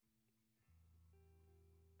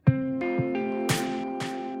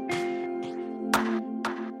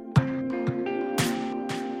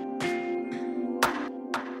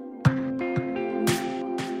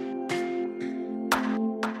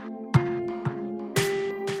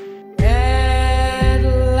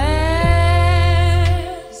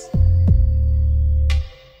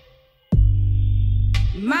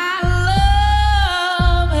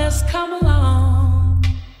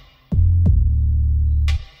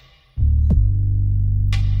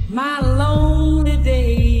My lonely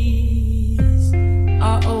days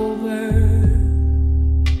are over,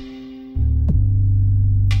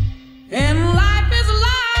 and life is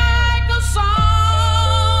like a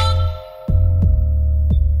song.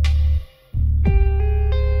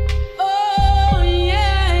 Oh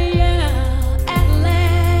yeah, yeah, at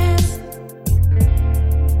last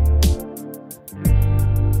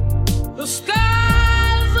the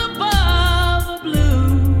skies above are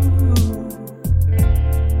blue.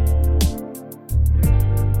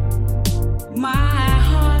 My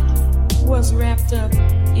heart was wrapped up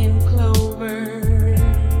in clover.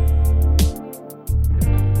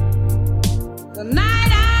 The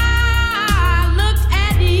night I looked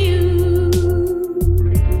at you,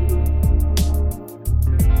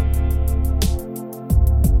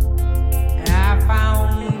 I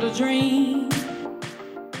found a dream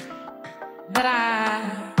that I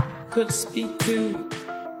could speak to,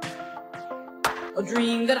 a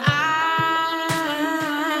dream that I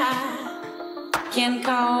can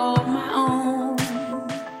call my own.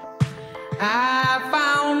 I